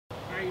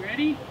You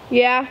ready?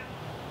 Yeah.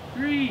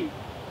 3,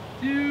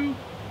 2,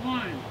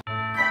 1.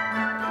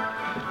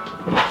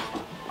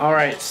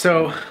 Alright,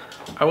 so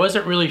I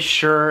wasn't really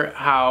sure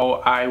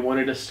how I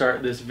wanted to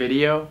start this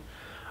video.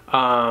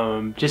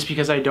 Just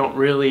because I don't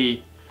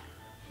really,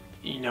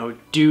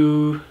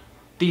 do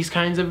these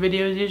kinds of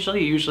videos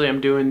usually. Usually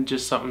I'm doing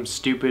just something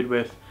stupid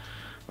with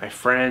my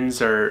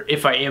friends, or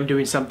if I am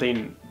doing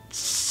something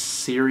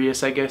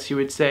serious, I guess you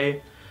would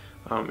say,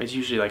 it's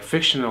usually like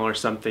fictional or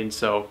something.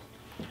 So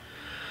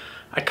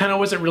I kind of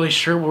wasn't really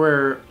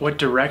sure what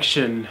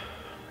direction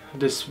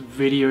this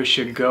video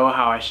should go,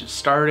 how I should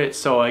start it.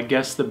 So I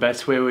guess the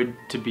best way would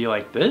to be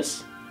like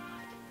this.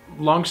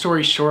 Long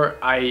story short,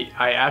 I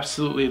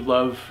absolutely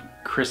love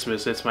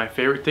Christmas. It's my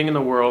favorite thing in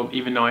the world,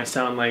 even though I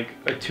sound like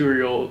a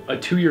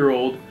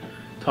two-year-old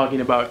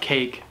talking about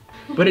cake.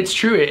 But it's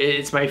true,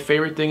 it's my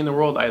favorite thing in the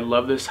world. I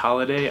love this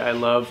holiday. I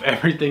love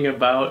everything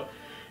about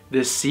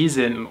this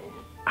season.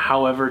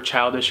 However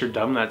childish or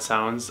dumb that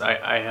sounds, I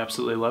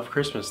absolutely love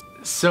Christmas.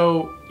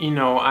 So,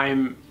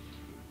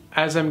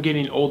 as I'm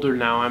getting older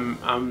now,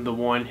 I'm the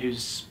one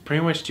who's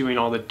pretty much doing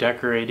all the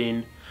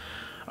decorating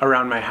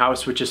around my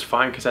house, which is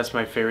fine because that's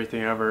my favorite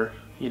thing ever.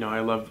 I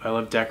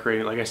love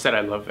decorating. Like I said,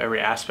 I love every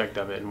aspect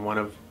of it, and one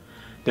of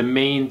the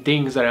main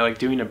things that I like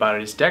doing about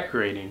it is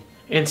decorating.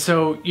 And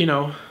so,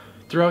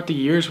 throughout the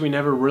years, we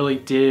never really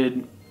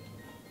did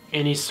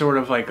any sort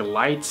of like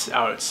lights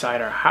outside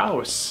our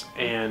house.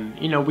 And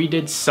we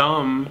did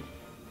some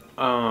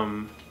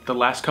the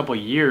last couple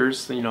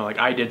years, like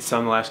I did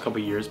some the last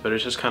couple years, but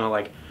it's just kind of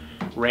like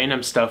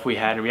random stuff we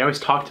had, and we always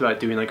talked about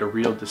doing like a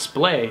real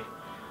display,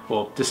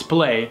 but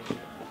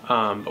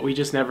we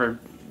just never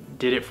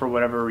did it for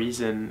whatever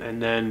reason.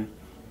 And then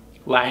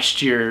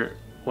last year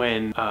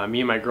when me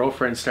and my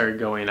girlfriend started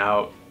going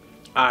out,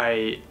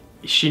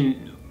 she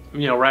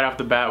right off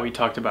the bat we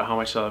talked about how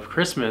much I love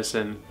Christmas,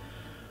 and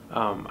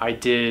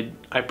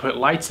I put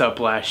lights up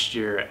last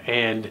year,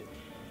 and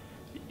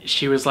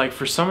she was like,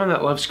 for someone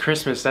that loves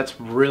Christmas, that's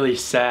really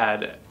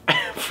sad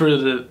for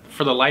the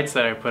lights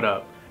that I put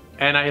up.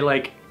 And I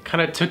like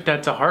kind of took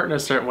that to heart in a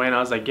certain way, and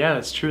I was like, yeah,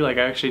 that's true. Like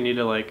I actually need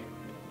to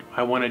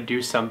I want to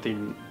do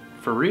something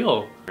for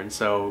real. And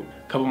so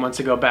a couple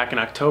months ago, back in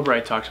October, I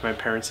talked to my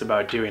parents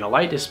about doing a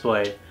light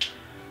display,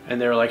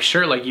 and they were like,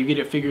 sure, like you get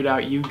it figured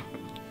out, you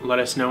let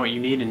us know what you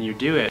need and you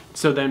do it.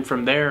 So then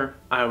from there,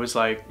 I was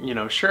like,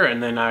 sure.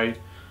 And then I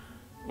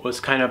was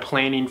kind of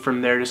planning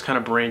from there, just kind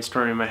of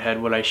brainstorming in my head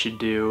what I should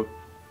do.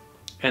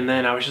 And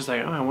then I was just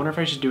like, oh, I wonder if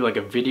I should do like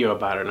a video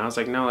about it. And I was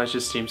like, no, that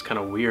just seems kind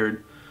of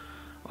weird.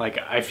 Like,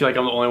 I feel like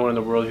I'm the only one in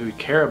the world who would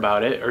care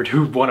about it or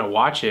who would want to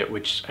watch it,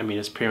 which, I mean,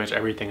 is pretty much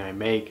everything I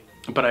make.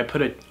 But I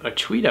put a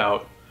tweet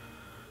out,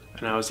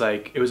 and I was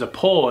like, it was a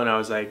poll, and I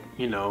was like,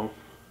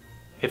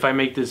 if I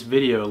make this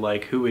video,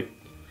 like, who would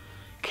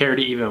care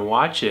to even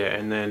watch it?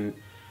 And then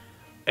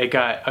it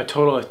got a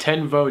total of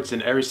 10 votes,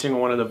 and every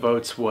single one of the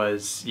votes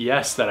was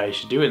yes, that I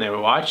should do it, and they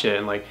would watch it.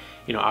 And like,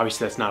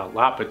 obviously that's not a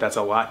lot, but that's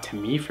a lot to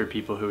me for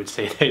people who would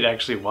say they'd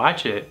actually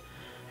watch it.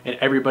 And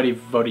everybody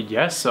voted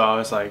yes, so I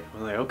was like,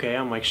 okay,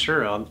 I'm like,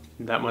 sure,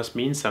 that must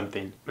mean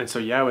something. And so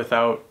yeah,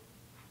 without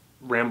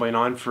rambling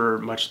on for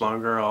much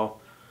longer,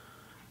 I'll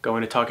go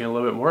into talking a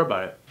little bit more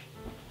about it.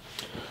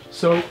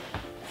 So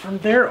from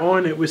there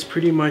on, it was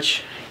pretty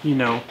much,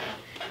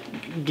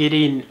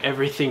 getting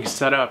everything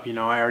set up.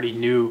 I already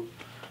knew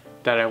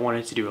that I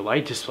wanted to do a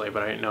light display,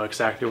 but I didn't know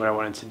exactly what I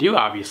wanted to do,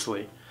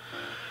 obviously.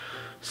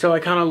 So I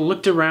kind of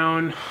looked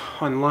around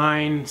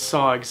online,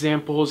 saw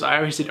examples. I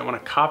obviously didn't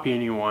want to copy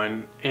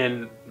anyone,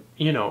 and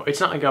it's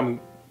not like I'm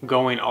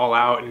going all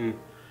out and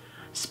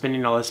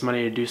spending all this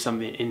money to do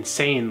something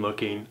insane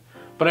looking,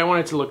 but I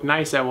wanted to look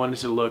nice. I wanted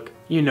to look,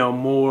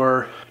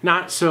 more,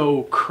 not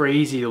so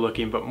crazy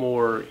looking, but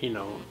more,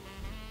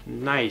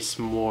 nice,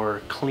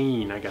 more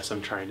clean, I guess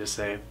I'm trying to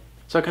say.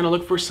 So I kind of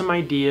looked for some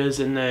ideas,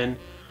 and then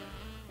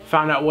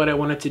found out what I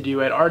wanted to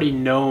do. I'd already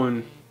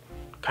known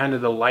kind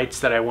of the lights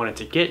that I wanted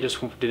to get, just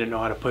didn't know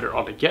how to put it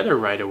all together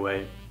right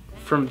away.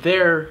 From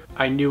there,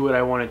 I knew what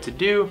I wanted to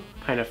do,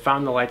 kind of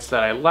found the lights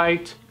that I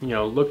liked,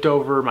 looked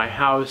over my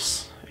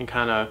house and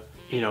kind of,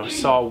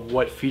 saw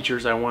what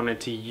features I wanted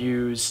to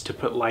use to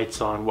put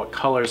lights on, what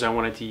colors I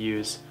wanted to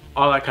use,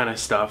 all that kind of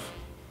stuff.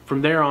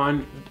 From there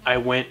on, I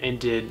went and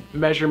did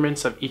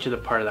measurements of each of the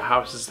part of the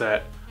houses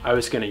that I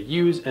was gonna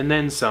use, and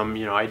then some.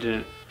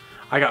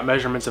 I got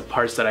measurements of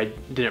parts that I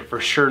didn't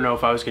for sure know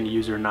if I was gonna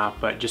use or not,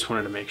 but just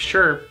wanted to make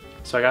sure.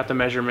 So I got the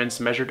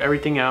measurements, measured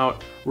everything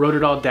out, wrote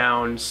it all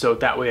down, so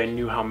that way I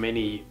knew how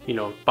many,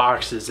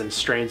 boxes and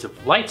strands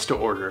of lights to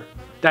order.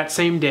 That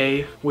same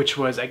day, which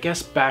was, I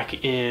guess,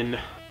 back in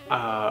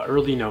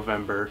early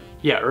November.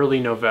 Yeah,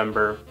 early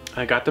November.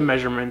 I got the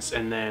measurements,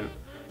 and then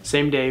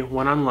same day,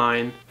 went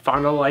online,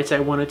 found all the lights I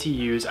wanted to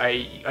use.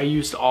 I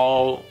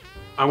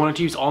wanted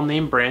to use all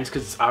name brands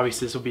because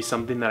obviously this will be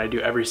something that I do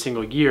every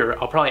single year.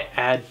 I'll probably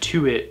add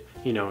to it,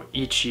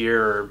 each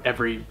year or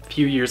every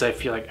few years. I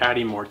feel like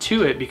adding more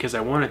to it because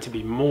I want it to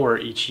be more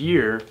each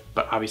year,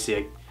 but obviously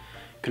I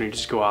couldn't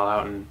just go all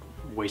out and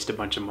waste a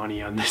bunch of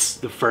money on the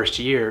first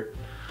year.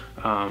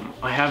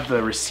 I have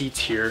the receipts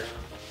here.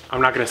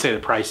 I'm not gonna say the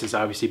prices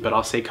obviously, but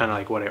I'll say kind of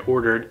like what I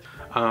ordered.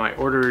 I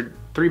ordered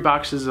 3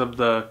 boxes of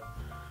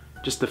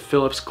just the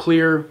Philips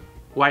Clear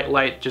white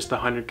light, just the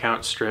 100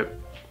 count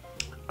strip.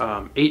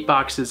 8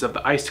 boxes of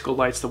the icicle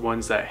lights, the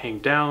ones that hang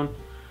down.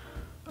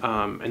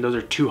 And those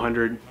are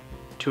 200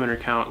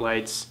 count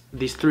lights.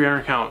 These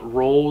 300 count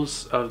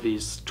rolls of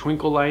these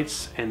twinkle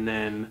lights, and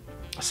then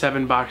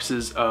 7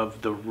 boxes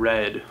of the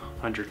red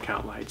 100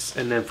 count lights.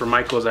 And then for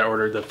Michael's, I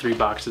ordered the 3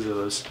 boxes of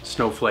those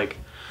snowflake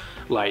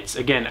lights.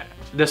 Again,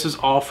 this is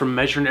all from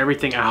measuring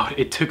everything out.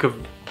 It took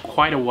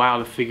quite a while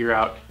to figure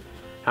out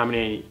how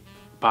many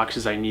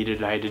boxes I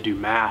needed. I had to do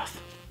math,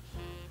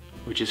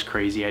 which is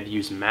crazy. I had to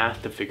use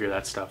math to figure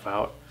that stuff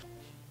out.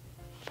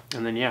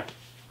 And then yeah.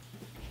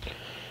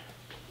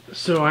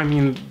 So I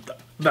mean,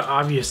 the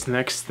obvious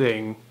next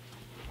thing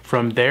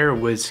from there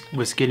was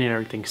getting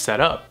everything set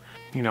up.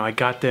 You know, I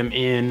got them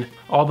in,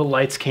 all the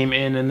lights came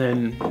in, and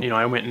then, you know,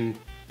 I went and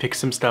picked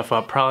some stuff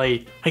up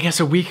probably, I guess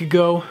a week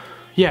ago.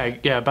 Yeah,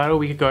 about a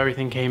week ago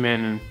everything came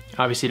in, and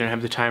obviously didn't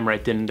have the time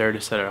right then and there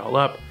to set it all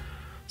up.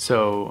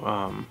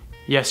 So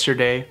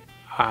yesterday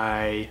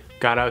I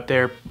got out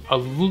there a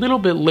little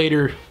bit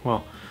later,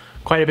 well,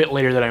 quite a bit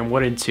later than I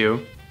wanted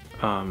to.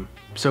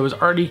 So it was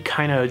already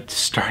kind of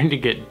starting to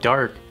get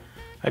dark.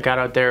 I got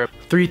out there at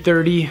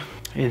 3:30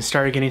 and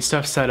started getting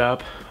stuff set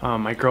up.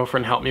 My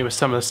girlfriend helped me with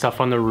some of the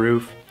stuff on the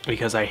roof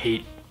because I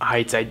hate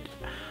heights. I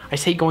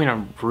just hate going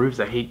on roofs.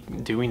 I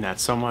hate doing that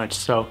so much.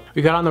 So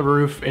we got on the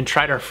roof and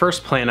tried our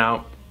first plan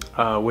out,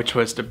 which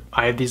was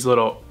I have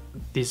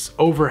these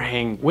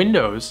overhang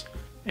windows,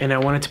 and I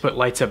wanted to put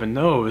lights up in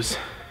those.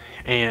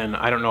 And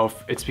I don't know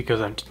if it's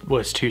because I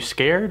was too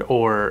scared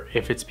or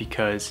if it's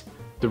because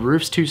the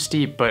roof's too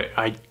steep, but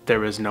there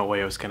was no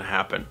way it was gonna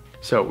happen.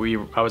 So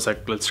I was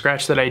like, let's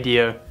scratch that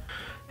idea.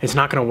 It's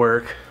not gonna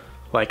work.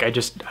 Like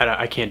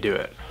I can't do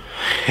it.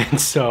 And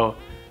so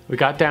we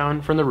got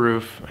down from the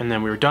roof, and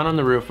then we were done on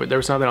the roof, but there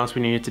was nothing else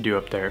we needed to do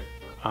up there.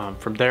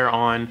 From there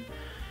on,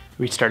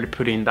 we started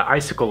putting the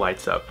icicle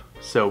lights up.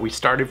 So we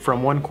started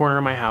from one corner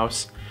of my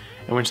house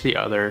and went to the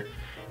other.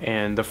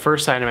 And the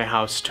first side of my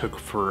house took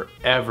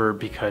forever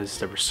because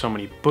there were so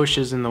many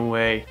bushes in the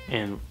way,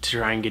 and to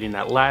try and getting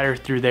that ladder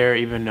through there,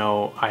 even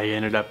though I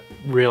ended up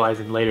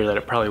realizing later that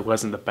it probably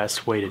wasn't the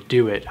best way to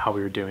do it, how we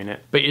were doing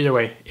it. But either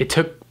way, it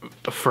took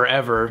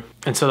forever.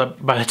 And so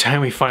by the time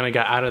we finally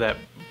got out of that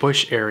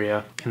bush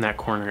area in that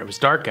corner, it was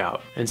dark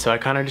out. And so I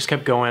kind of just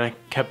kept going. I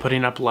kept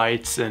putting up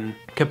lights and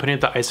kept putting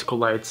up the icicle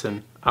lights.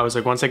 And I was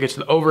like, once I get to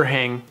the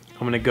overhang,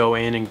 I'm gonna go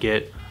in and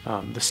get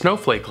the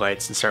snowflake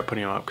lights and start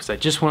putting them up, because I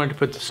just wanted to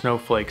put the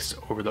snowflakes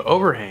over the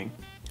overhang.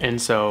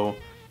 And so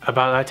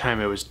about that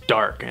time it was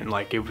dark, and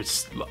like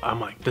I'm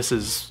like,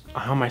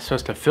 how am I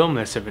supposed to film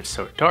this if it's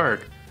so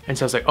dark? And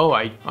so I was like, oh,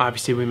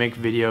 obviously we make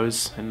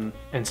videos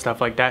and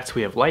stuff like that, so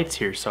we have lights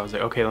here. So I was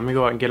like, okay, let me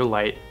go out and get a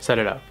light, set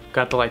it up.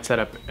 Got the light set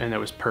up, and it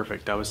was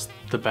perfect. That was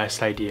the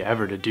best idea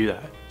ever to do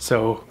that.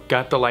 So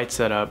got the light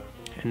set up,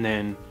 and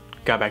then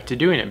got back to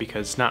doing it,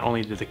 because not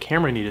only did the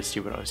camera need to see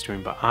what I was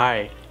doing, but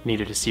I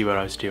needed to see what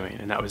I was doing,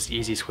 and that was the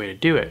easiest way to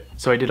do it.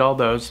 So I did all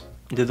those,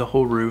 did the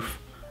whole roof.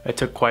 It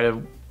took quite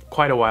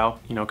a while,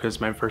 you know, because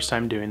it's my first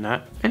time doing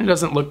that. And it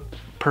doesn't look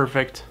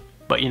perfect,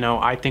 but you know,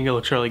 I think it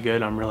looks really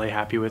good. I'm really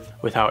happy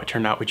with how it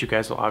turned out, which you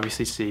guys will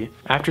obviously see.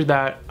 After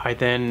that, I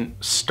then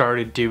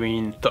started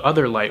doing the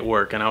other light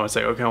work, and I was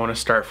like, okay, I want to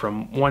start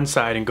from one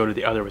side and go to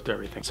the other with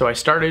everything. So I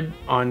started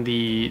on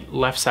the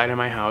left side of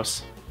my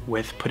house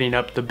with putting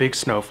up the big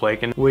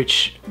snowflake, and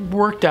which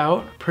worked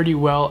out pretty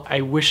well.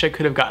 I wish I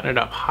could have gotten it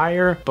up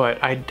higher,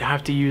 but I'd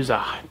have to use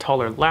a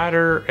taller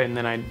ladder, and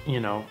then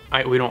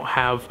we don't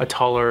have a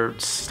taller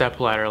step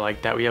ladder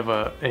like that. We have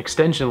an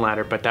extension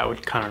ladder, but that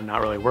would kind of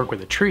not really work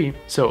with a tree.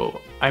 So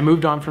I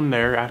moved on from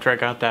there. After I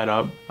got that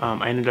up,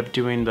 I ended up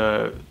doing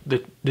the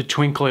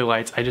twinkly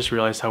lights. I just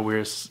realized how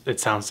weird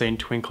it sounds saying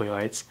twinkly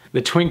lights.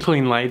 The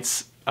twinkling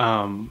lights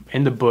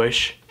in the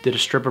bush. Did a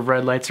strip of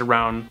red lights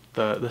around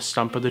the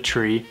stump of the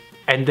tree.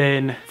 And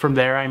then from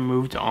there I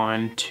moved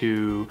on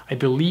to, I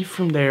believe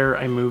from there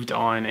I moved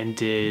on and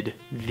did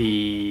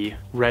the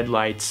red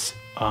lights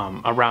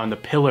around the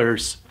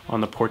pillars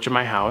on the porch of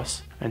my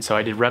house. And so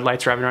I did red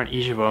lights wrapping around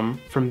each of them.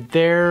 From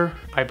there,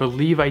 I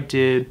believe I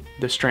did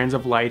the strands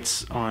of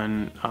lights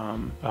on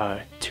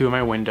 2 of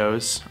my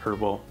windows, or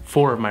well,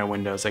 4 of my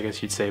windows, I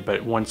guess you'd say,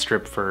 but 1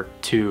 strip for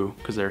 2,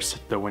 because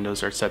the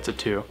windows are sets of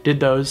 2. Did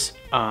those,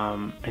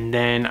 and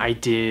then I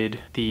did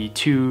the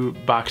 2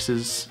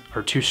 boxes,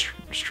 or 2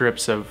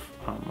 strips of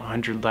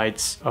 100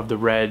 lights of the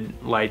red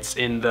lights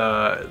in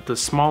the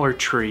smaller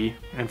tree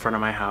in front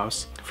of my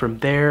house. From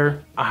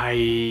there,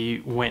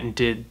 I went and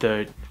did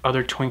the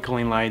other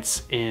twinkling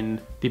lights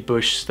in the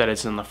bush that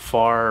is in the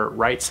far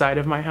right side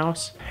of my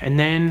house. And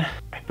then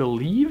I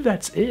believe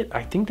that's it.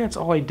 I think that's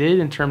all I did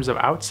in terms of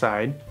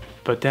outside.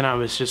 But then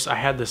I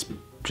had this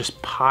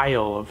just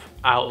pile of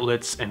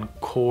outlets and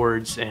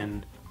cords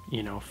and,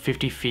 you know,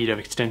 50 feet of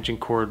extension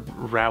cord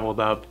raveled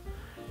up,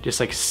 just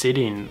like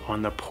sitting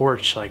on the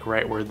porch, like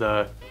right where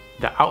the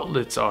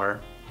outlets are.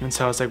 And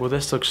so I was like, well,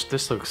 this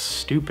looks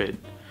stupid.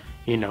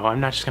 You know, I'm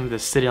not just gonna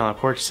just sit on the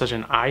porch, such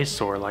an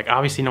eyesore. Like,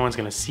 obviously no one's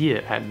gonna see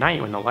it at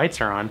night when the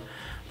lights are on.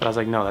 But I was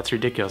like, no, that's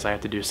ridiculous. I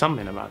have to do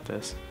something about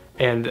this.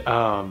 And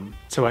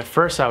so at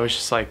first I was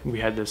just like, we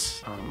had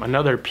this,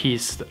 another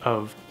piece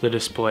of the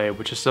display,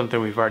 which is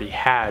something we've already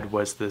had,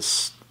 was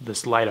this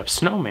light up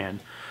snowman.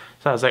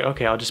 So I was like,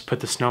 okay, I'll just put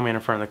the snowman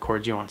in front of the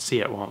cords. You won't see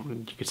it. Well,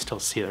 you can still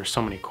see it. There's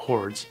so many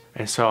cords.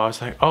 And so I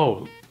was like,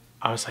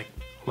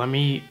 I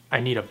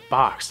need a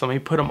box. Let me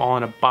put them all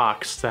in a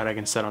box that I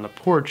can set on the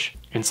porch.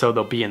 And so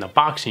they'll be in the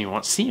box and you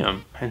won't see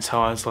them. And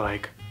so I'm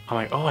like,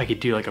 oh, I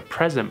could do like a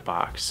present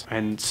box.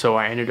 And so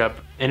I ended up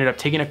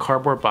taking a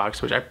cardboard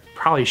box, which I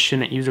probably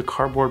shouldn't use a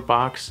cardboard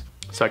box.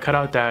 So I cut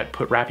out that,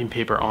 put wrapping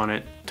paper on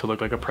it to look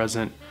like a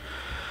present.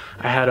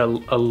 I had a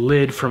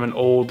lid from an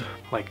old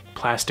like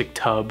plastic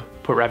tub,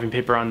 put wrapping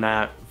paper on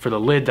that for the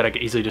lid that I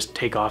could easily just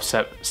take off,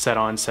 set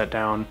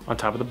down on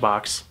top of the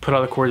box. Put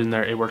all the cords in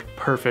there, it worked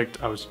perfect.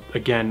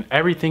 Again,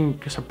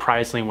 everything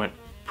surprisingly went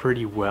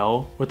pretty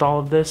well with all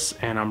of this,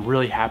 and I'm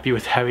really happy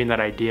with having that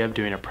idea of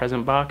doing a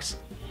present box.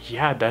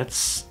 Yeah,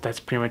 that's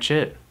pretty much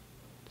it.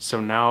 So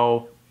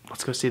now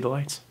let's go see the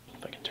lights.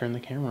 If I can turn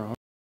the camera on.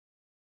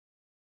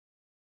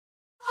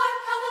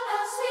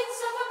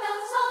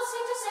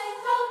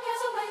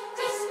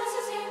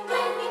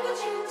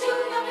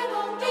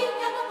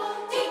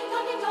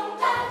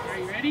 Are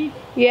you ready?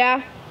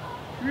 Yeah.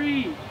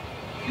 3, 2,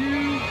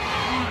 1.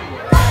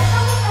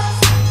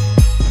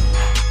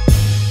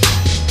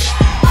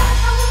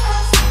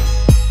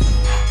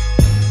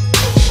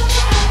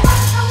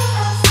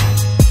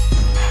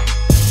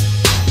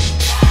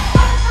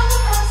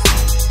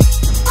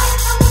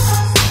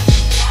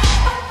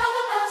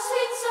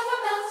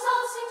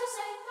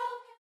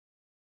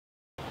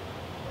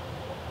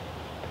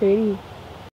 Pretty.